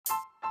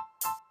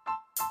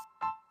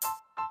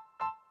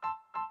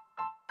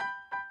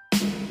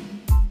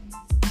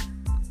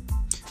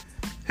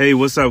Hey,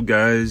 what's up,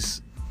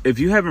 guys? If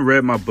you haven't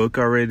read my book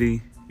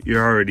already,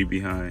 you're already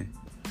behind.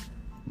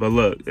 But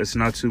look, it's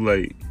not too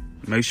late.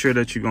 Make sure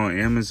that you go on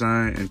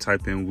Amazon and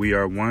type in We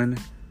Are One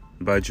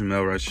by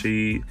Jamel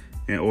Rashid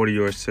and order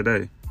yours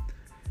today.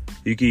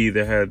 You can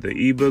either have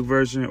the ebook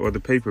version or the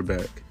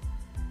paperback.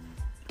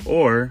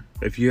 Or,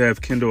 if you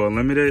have Kindle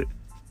Unlimited,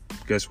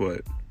 guess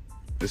what?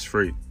 It's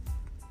free.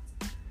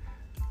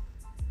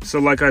 So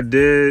like I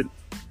did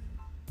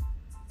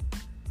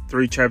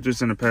 3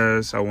 chapters in the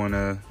past, I want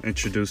to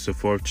introduce the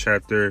 4th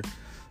chapter.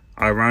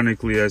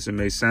 Ironically, as it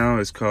may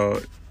sound, it's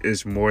called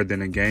It's More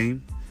Than a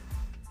Game.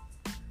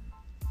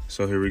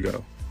 So here we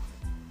go.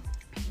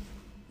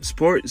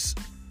 Sports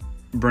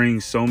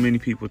bring so many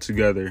people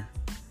together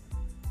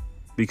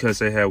because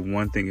they have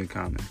one thing in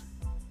common.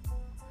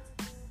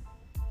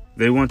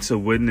 They want to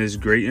witness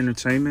great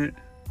entertainment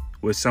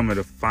with some of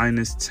the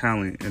finest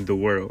talent in the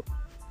world.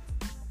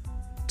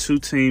 2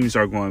 teams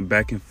are going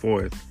back and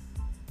forth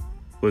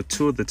with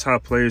 2 of the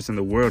top players in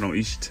the world on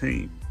each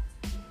team.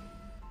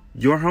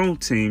 Your home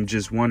team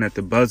just won at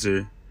the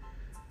buzzer,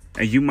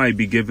 and you might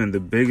be giving the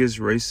biggest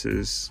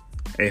racist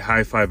a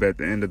high five at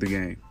the end of the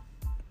game.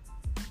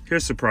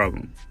 Here's the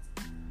problem.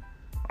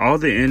 All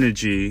the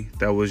energy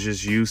that was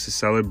just used to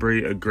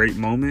celebrate a great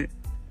moment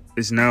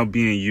is now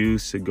being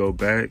used to go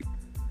back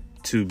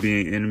to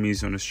being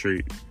enemies on the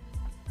street.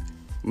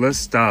 Let's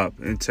stop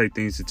and take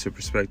things into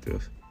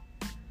perspective.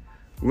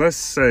 Let's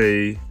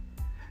say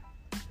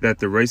that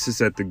the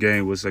racist at the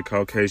game was a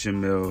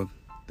Caucasian male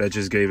that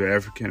just gave an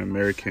African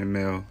American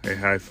male a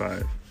high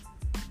five.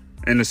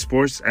 In the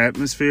sports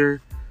atmosphere,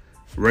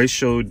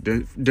 racial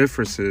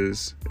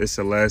differences is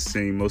the last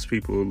thing most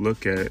people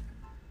look at.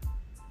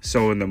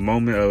 So in the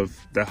moment of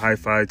the high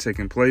five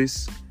taking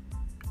place,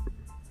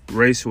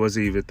 race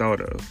wasn't even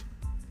thought of.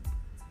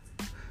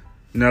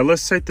 Now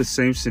let's take the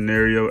same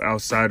scenario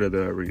outside of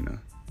the arena.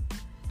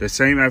 The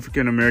same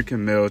African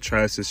American male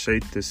tries to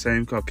shake the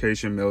same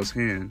Caucasian male's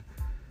hand,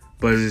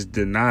 but is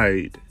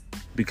denied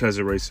because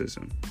of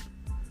racism.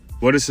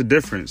 What is the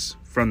difference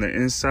from the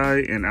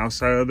inside and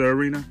outside of the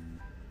arena?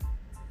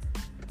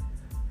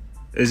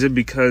 Is it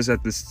because at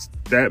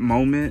that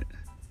moment,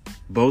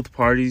 both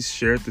parties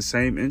shared the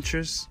same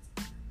interests?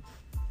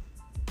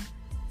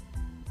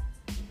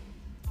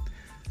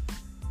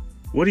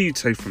 What do you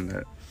take from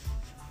that?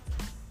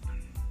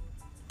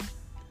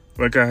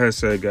 Like I had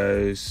said,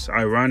 guys,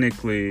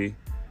 ironically,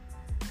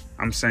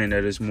 I'm saying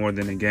that it's more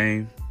than a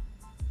game.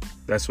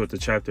 That's what the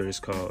chapter is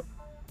called.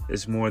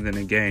 It's more than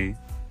a game.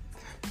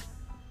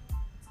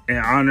 In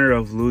honor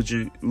of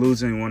losing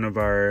one of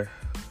our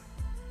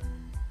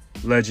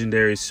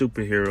legendary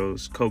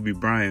superheroes, Kobe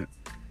Bryant,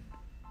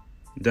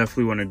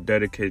 definitely want to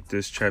dedicate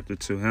this chapter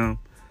to him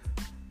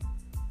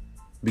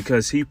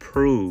because he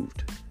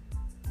proved,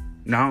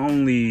 not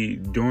only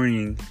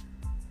during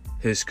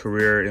his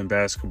career in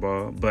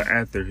basketball, but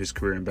after his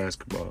career in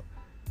basketball,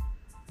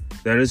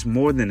 that it's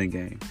more than a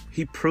game.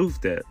 He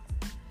proved that.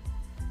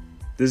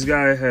 This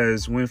guy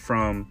has went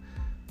from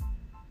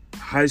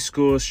high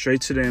school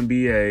straight to the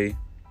NBA.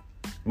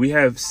 We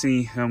have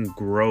seen him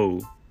grow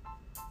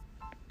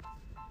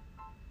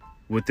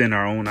within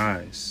our own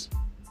eyes.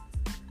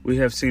 We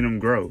have seen him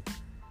grow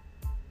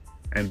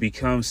and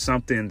become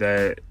something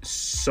that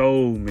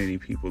so many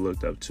people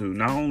looked up to,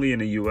 not only in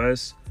the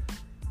U.S.,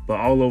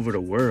 but all over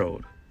the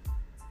world.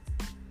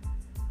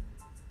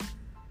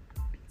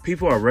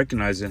 People are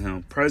recognizing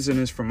him.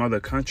 Presidents from other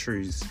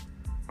countries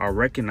are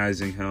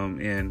recognizing him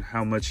and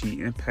how much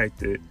he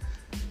impacted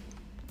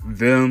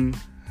them,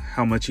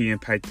 how much he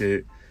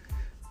impacted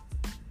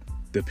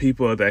the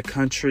people of that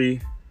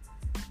country.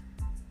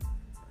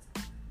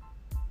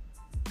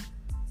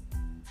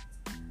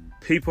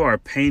 People are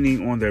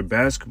painting on their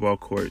basketball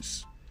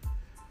courts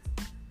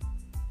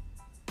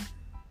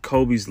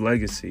Kobe's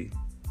legacy,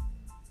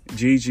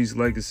 Gigi's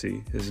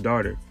legacy, his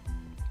daughter.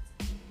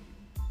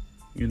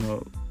 You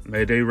know,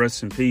 may they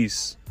rest in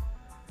peace.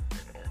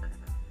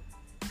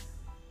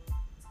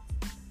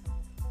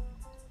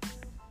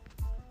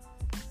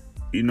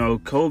 You know,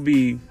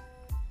 Kobe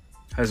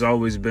has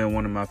always been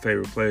one of my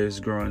favorite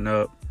players growing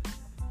up,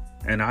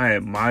 and I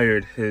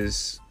admired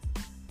his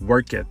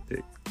work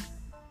ethic.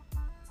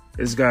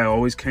 This guy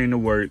always came to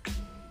work,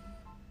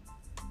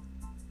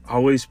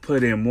 always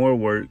put in more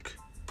work,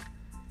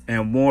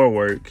 and more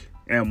work,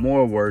 and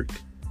more work.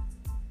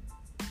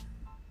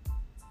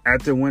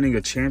 After winning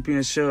a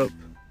championship,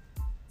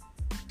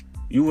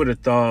 you would have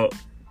thought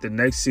the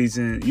next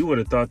season, you would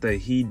have thought that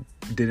he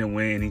didn't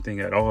win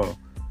anything at all,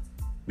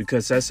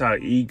 because that's how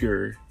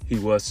eager he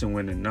was to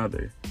win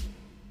another.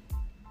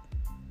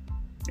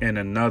 And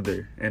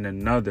another, and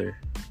another.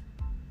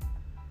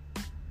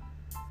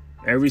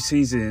 Every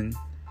season,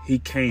 he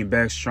came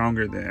back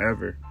stronger than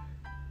ever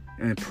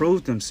and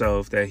proved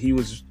himself that he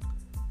was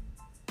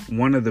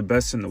one of the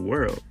best in the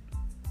world.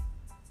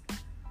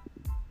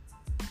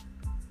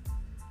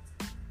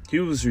 He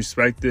was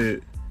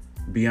respected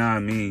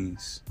beyond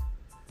means.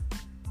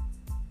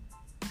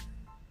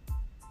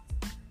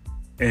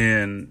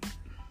 And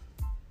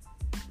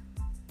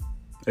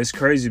it's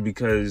crazy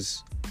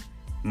because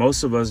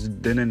Most of us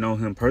didn't know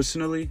him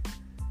personally,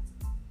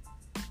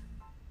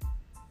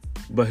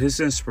 but his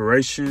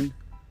inspiration,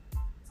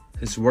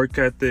 his work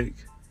ethic,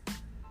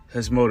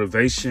 his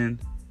motivation,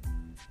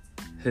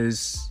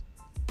 his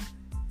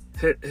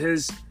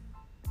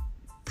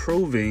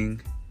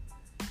proving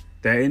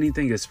that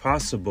anything is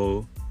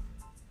possible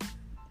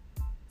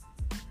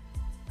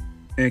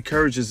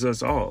encourages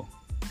us all.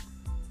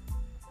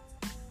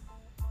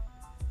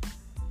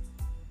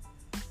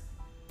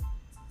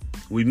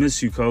 We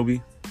miss you, Kobe.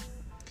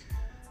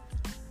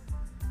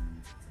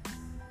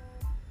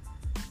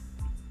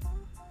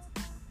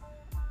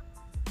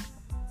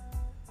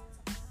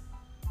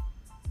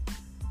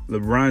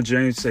 LeBron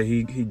James said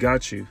he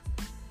got you.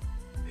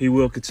 He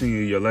will continue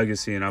your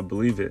legacy, and I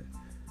believe it.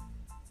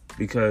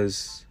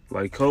 Because,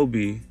 like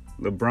Kobe,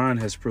 LeBron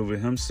has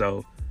proven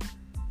himself,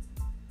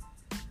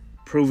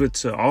 prove it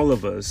to all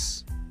of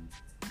us,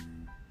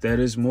 that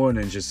is more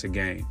than just a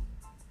game.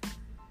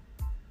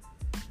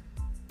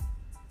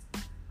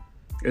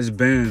 It's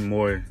been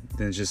more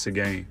than just a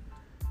game.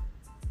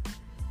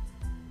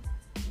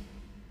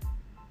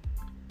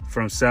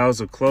 From styles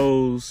of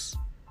clothes,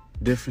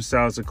 different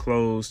styles of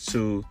clothes,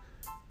 to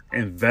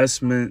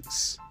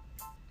investments,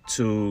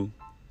 to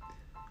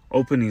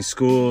opening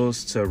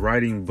schools, to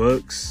writing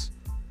books,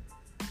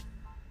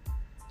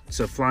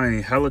 to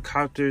flying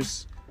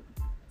helicopters.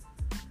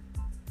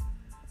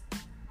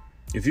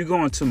 If you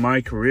go into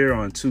my career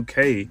on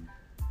 2K,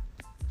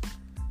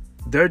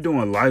 they're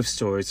doing life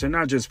stories. They're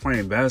not just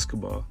playing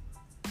basketball.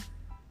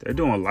 They're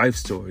doing life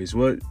stories.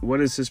 What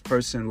is this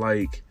person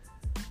like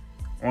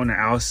on the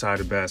outside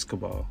of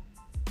basketball?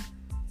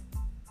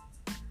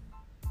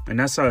 And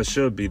that's how it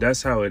should be.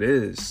 That's how it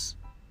is.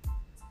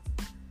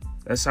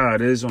 That's how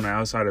it is on the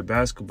outside of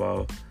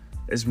basketball.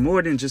 It's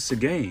more than just a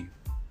game.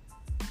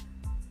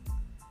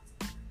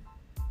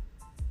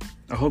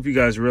 I hope you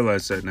guys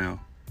realize that now.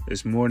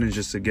 It's more than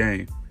just a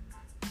game.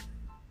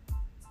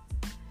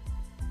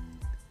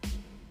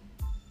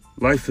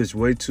 Life is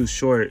way too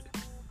short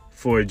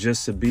for it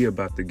just to be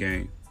about the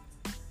game.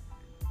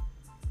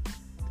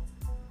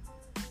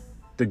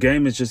 The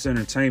game is just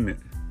entertainment.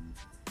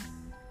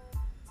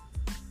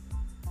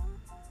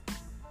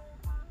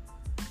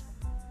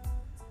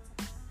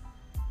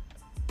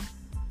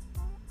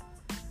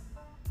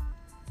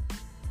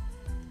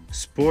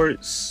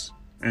 Sports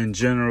in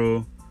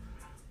general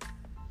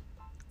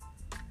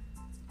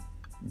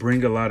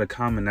bring a lot of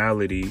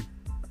commonality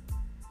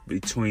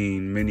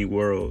between many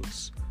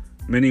worlds.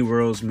 Many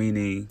worlds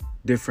meaning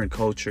different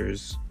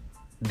cultures,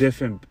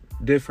 different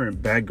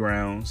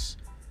backgrounds,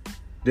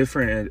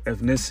 different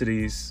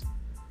ethnicities,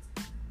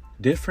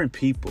 different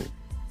people.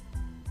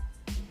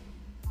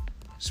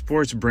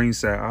 Sports brings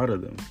that out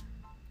of them.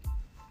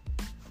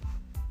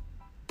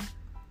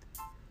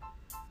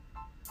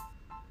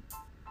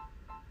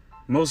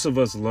 Most of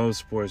us love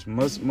sports.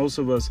 Most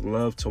of us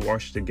love to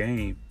watch the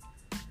game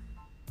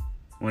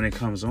when it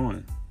comes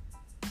on,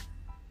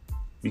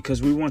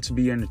 because we want to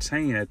be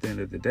entertained at the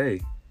end of the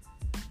day.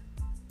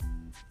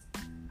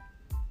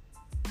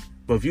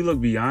 But if you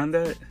look beyond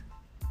that,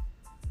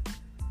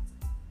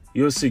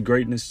 you'll see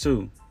greatness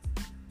too.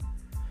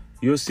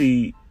 You'll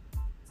see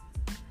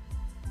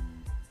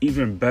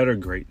even better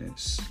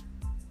greatness.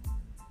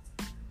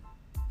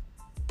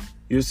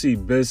 You'll see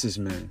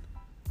businessmen,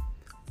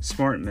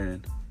 smart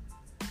men,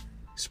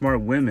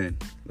 smart women.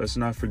 Let's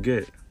not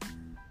forget.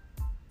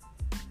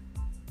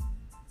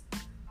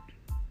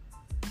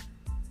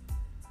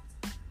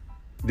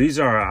 These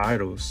are our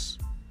idols.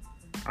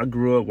 I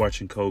grew up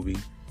watching Kobe.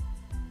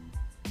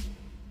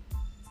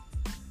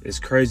 It's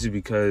crazy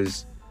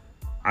because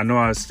I know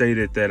I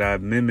stated that I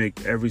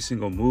mimicked every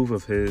single move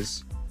of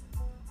his,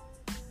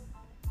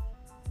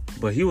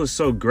 but he was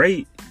so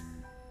great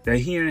that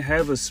he didn't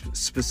have a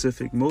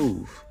specific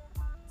move.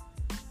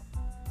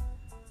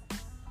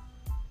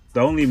 The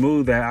only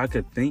move that I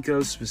could think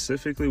of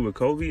specifically with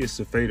Kobe is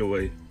the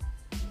fadeaway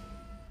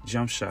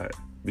jump shot,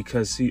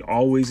 because he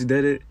always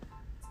did it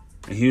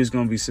and he was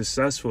going to be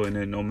successful in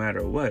it no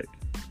matter what.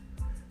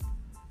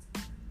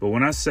 But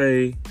when I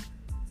say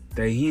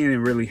that he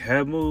didn't really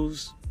have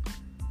moves,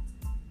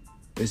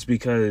 it's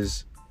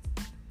because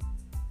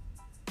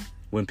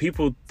when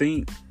people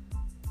think,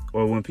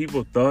 or when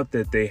people thought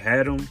that they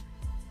had him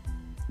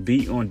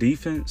beat on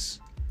defense,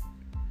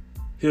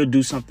 he'll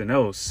do something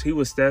else. He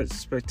was that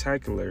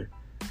spectacular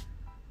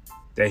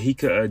that he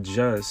could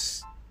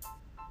adjust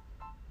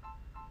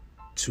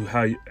to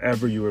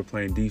however you were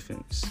playing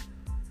defense.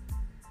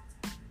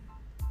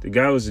 The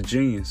guy was a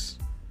genius.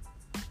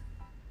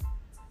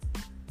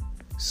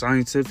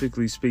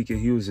 Scientifically speaking,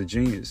 he was a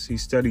genius. He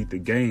studied the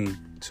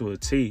game to a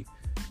T.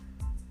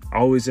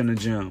 Always in the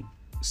gym.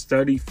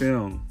 Studied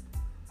film.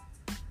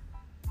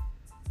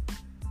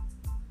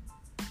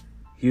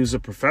 He was a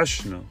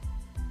professional.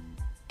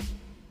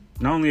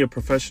 Not only a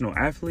professional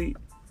athlete,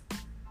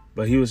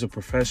 but he was a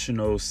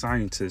professional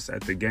scientist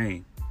at the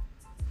game.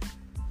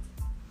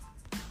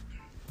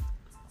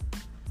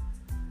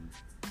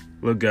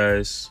 Look,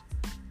 guys,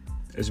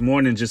 it's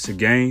more than just a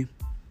game.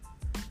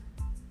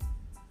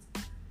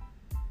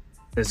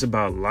 It's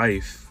about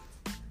life,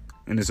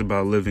 and it's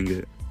about living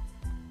it.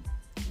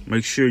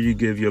 Make sure you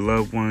give your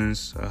loved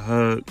ones a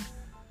hug.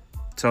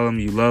 Tell them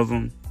you love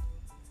them.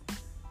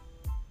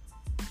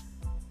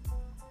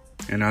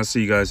 And I'll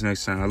see you guys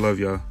next time. I love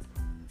y'all.